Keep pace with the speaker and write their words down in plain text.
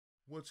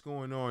What's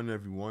going on,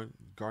 everyone?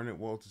 Garnet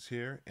is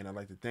here, and I'd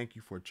like to thank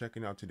you for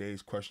checking out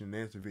today's question and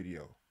answer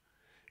video.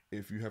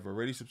 If you have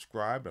already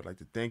subscribed, I'd like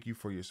to thank you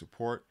for your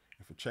support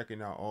and for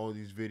checking out all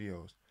these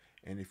videos.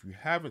 And if you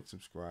haven't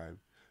subscribed,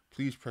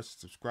 please press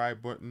the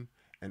subscribe button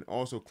and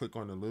also click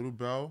on the little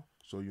bell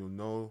so you'll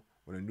know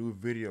when a new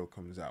video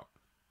comes out.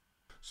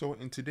 So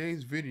in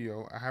today's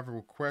video, I have a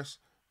request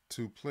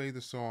to play the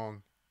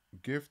song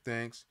Give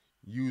Thanks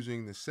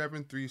using the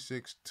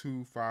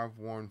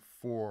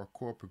 7-3-6-2-5-1-4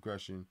 chord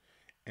progression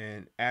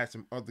and add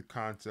some other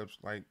concepts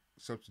like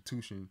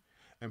substitution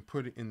and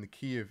put it in the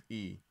key of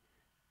E.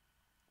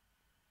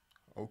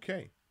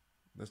 Okay,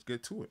 let's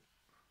get to it.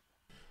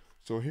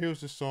 So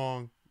here's the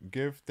song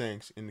Give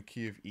Thanks in the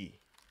key of E.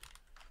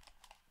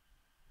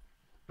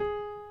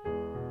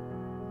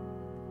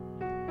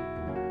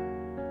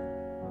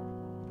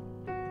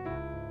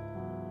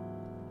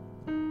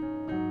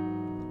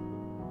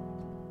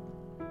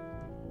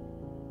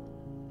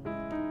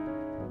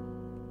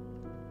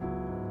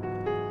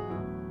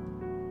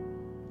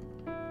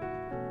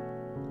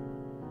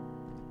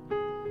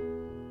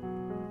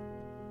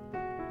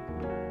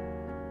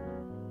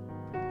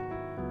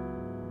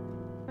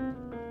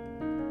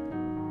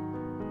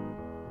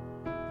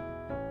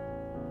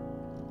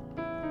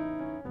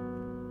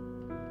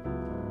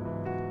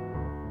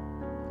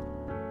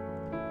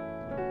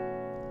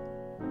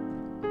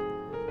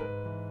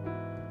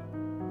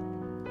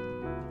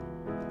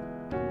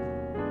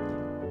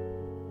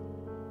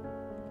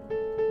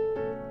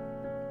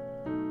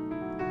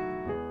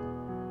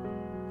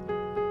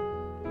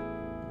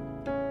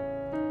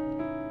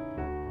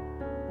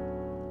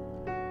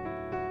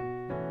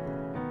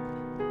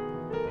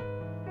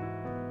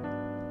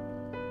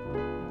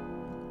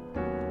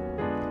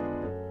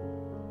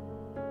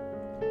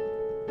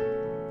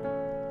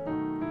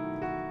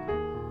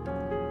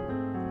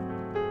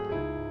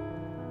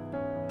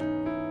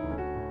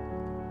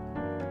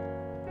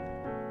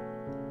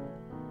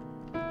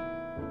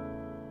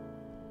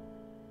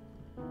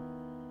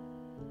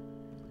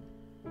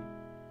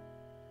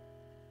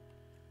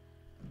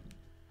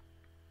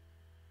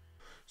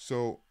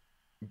 So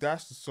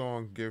that's the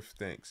song Give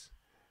Thanks.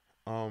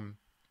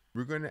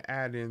 We're going to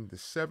add in the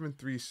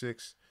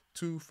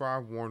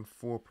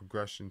 7-3-6-2-5-1-4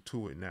 progression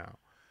to it now.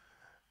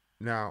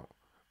 Now,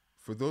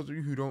 for those of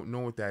you who don't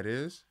know what that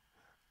is,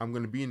 I'm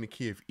going to be in the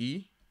key of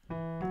E.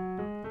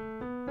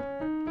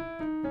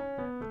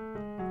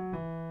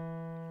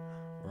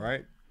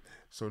 Alright?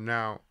 So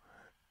now,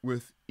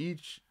 with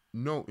each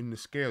note in the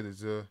scale,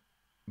 there's a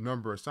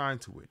number assigned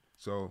to it.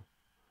 So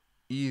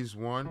E is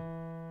 1,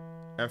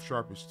 F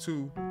sharp is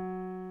 2,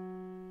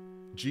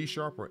 G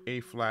sharp or A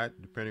flat,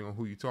 depending on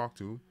who you talk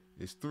to,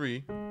 is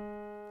 3,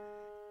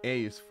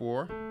 A is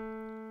 4,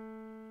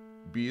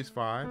 B is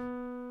 5,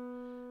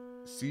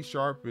 C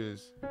sharp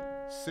is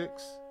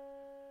 6,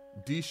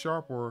 D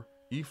sharp or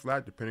E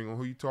flat, depending on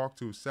who you talk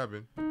to, is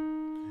 7,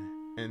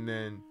 and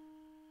then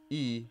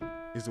E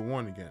is a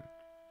 1 again.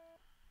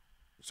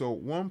 So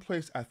one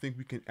place I think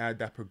we can add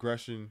that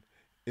progression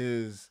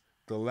is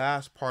the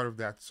last part of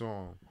that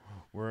song,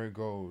 where it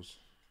goes.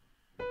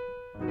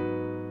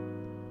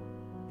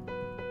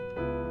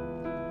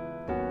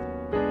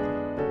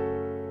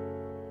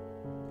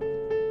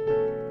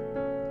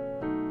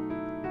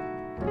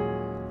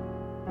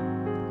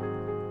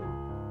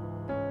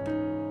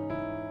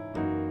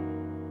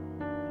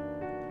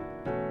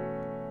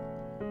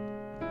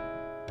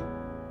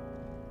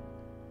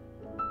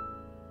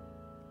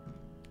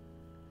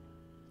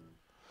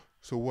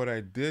 So what I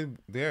did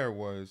there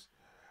was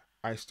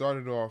I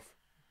started off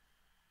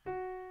to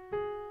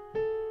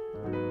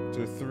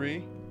the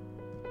 3,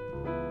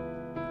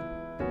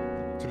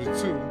 to the 2,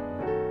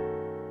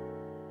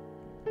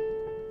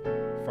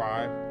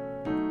 5.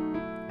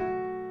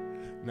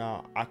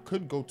 Now I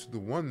could go to the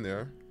 1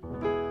 there,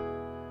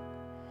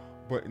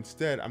 but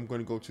instead I'm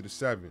going to go to the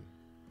 7.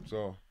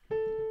 So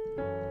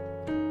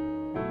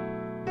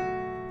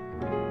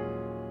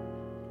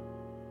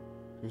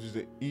which is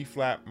the E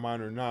flat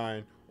minor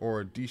 9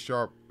 or a D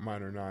sharp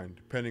minor 9,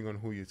 depending on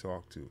who you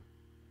talk to.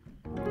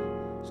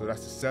 So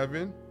that's the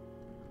 7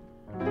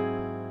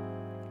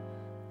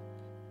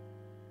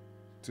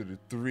 to the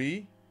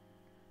 3,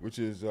 which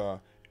is A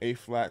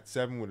flat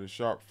 7 with a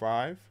sharp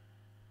 5,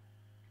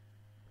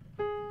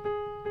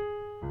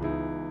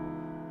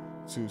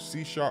 to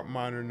C sharp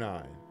minor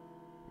 9,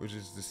 which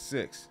is the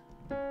 6.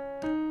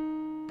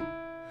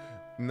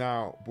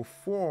 Now,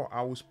 before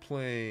I was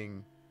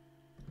playing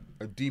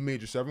a D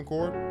major 7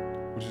 chord,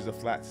 which is a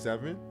flat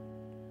 7,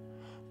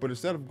 but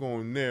instead of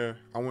going there,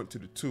 I went to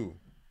the 2.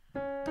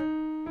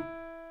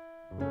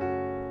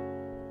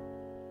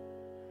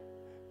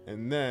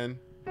 And then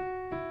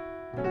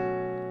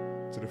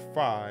to the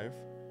 5,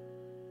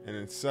 and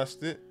then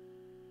sussed it,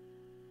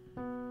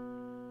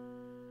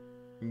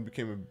 and it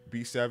became a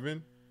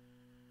B7,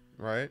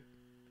 right?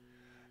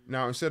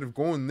 Now, instead of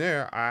going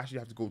there, I actually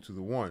have to go to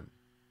the 1.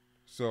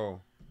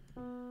 So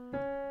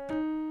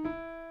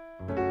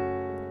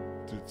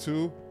to the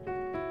 2.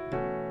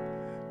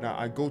 Now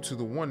I go to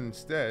the 1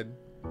 instead,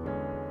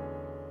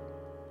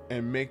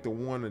 and make the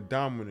 1 a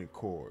dominant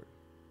chord.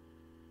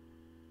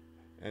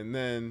 And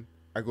then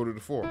I go to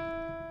the 4,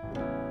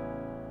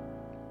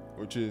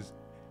 which is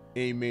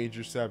A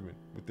major 7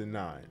 with the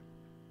 9.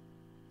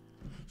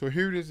 So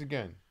here it is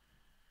again.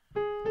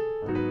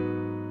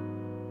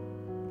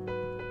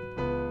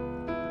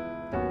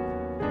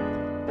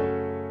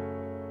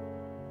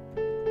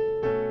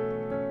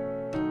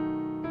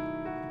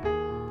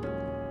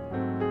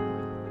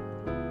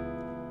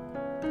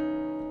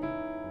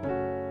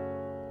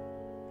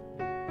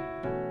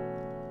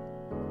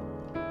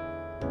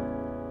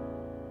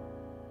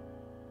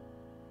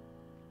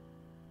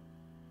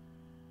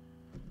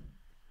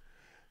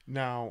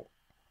 Now,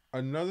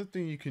 another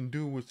thing you can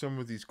do with some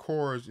of these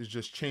chords is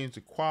just change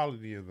the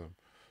quality of them.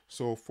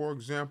 So, for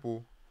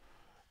example,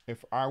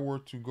 if I were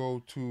to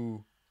go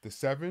to the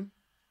 7,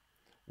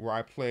 where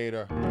I played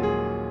a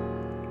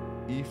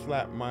E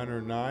flat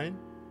minor 9,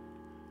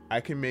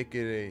 I can make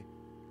it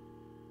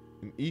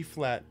an E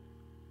flat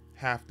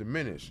half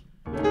diminished.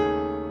 So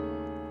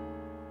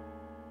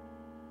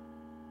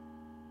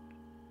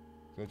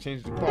it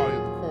changes the quality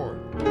of the chord.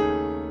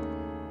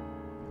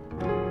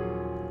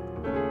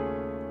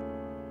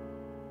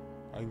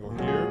 I can go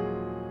here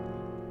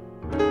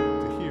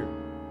to here.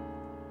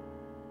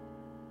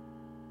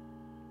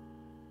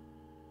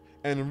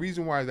 And the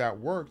reason why that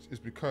works is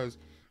because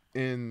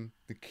in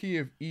the key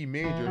of E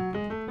major,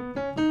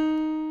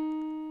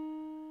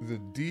 the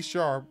D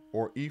sharp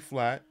or E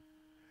flat,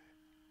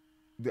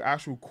 the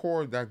actual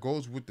chord that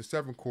goes with the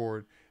 7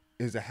 chord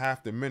is a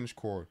half diminished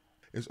chord.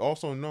 It's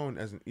also known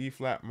as an E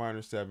flat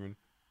minor 7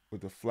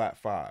 with a flat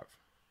 5.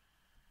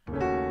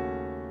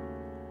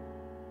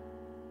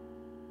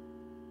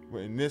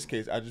 But in this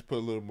case, I just put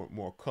a little bit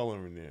more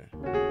color in there.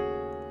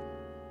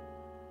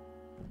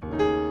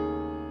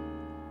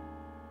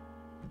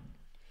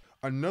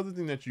 Another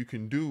thing that you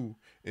can do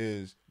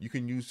is you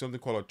can use something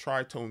called a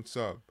tritone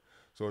sub.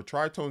 So a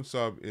tritone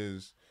sub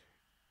is,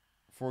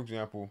 for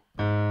example, if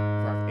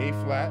I have A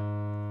flat,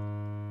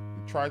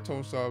 the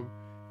tritone sub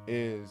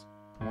is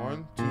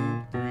 1,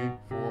 2, 3,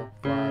 4,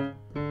 5,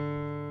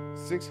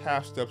 6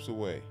 half steps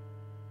away.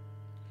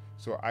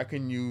 So I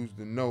can use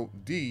the note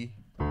D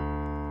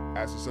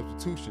as a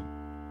substitution.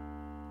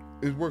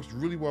 It works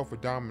really well for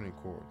dominant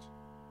chords.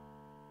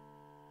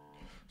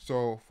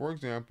 So, for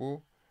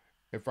example,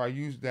 if I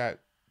use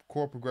that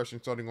chord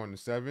progression starting on the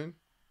 7,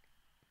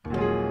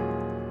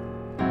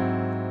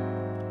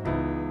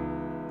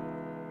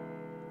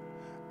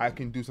 I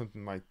can do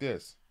something like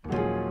this.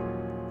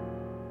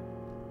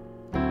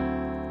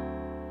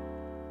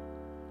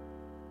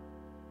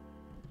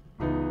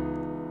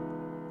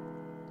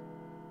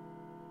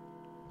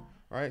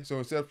 Alright, so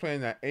instead of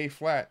playing that A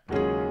flat,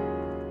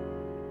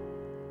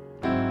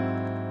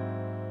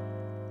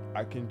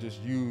 I can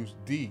just use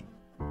D.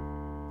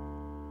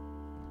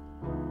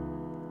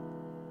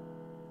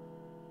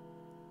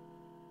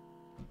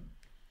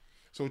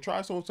 So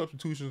tritone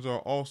substitutions are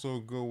also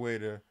a good way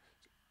to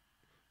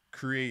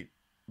create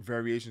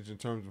variations in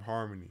terms of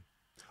harmony.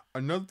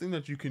 Another thing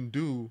that you can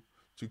do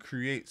to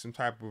create some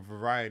type of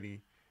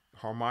variety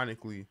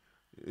harmonically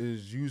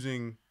is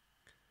using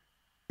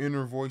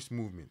inner voice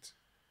movements.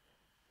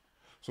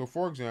 So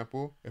for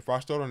example, if I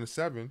start on the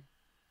 7,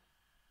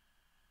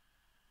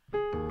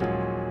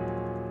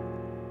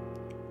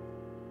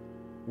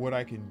 what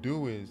I can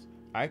do is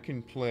I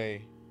can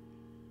play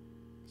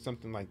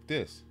something like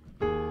this.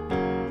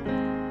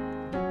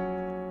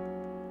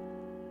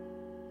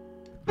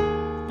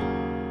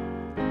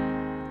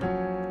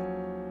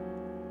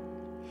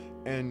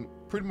 And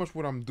pretty much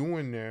what I'm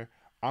doing there,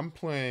 I'm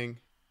playing,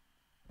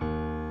 I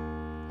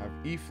have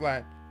E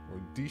flat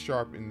or D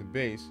sharp in the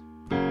bass,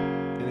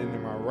 and then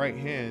in my right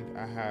hand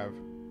I have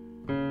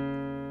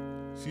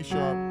C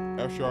sharp,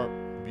 F sharp,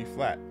 B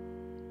flat.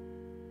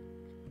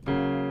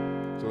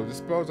 So this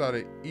spells out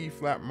an E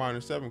flat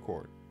minor 7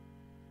 chord.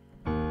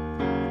 So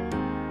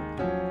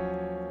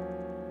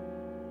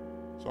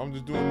I'm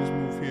just doing this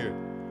move here,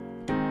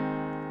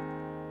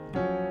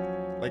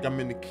 like I'm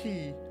in the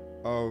key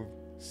of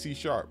C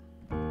sharp.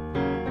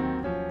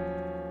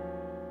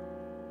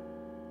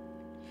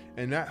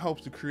 And that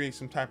helps to create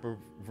some type of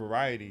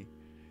variety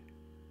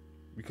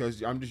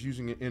because I'm just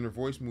using an inner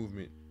voice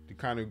movement to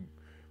kind of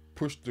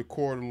push the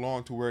chord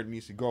along to where it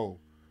needs to go,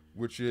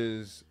 which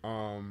is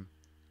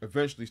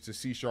eventually to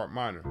C sharp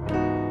minor.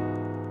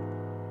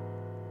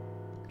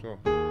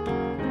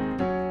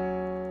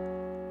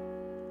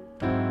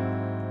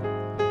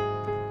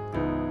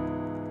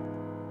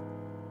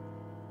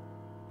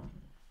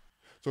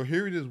 So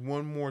here it is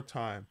one more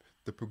time.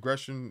 The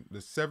progression, the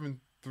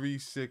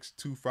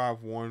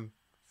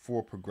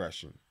 7-3-6-2-5-1-4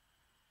 progression.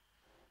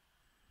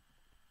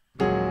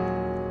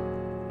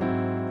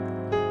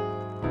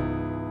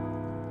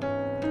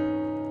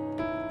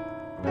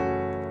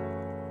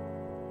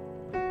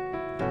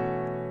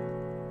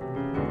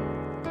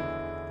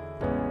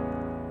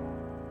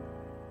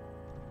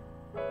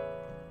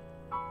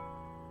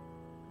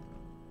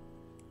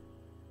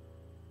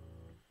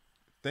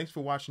 Thanks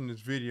for watching this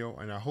video,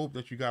 and I hope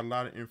that you got a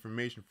lot of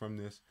information from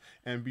this.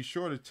 And be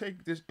sure to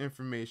take this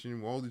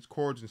information, all these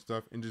chords and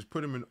stuff, and just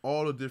put them in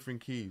all the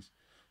different keys,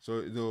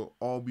 so they'll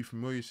all be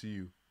familiar to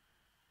you.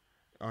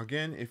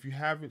 Again, if you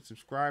haven't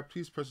subscribed,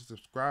 please press the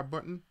subscribe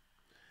button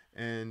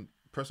and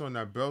press on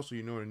that bell so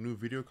you know when a new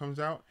video comes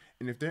out.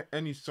 And if there are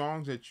any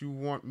songs that you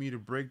want me to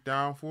break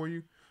down for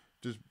you,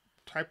 just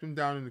type them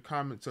down in the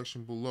comment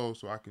section below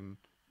so I can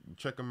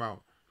check them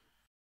out.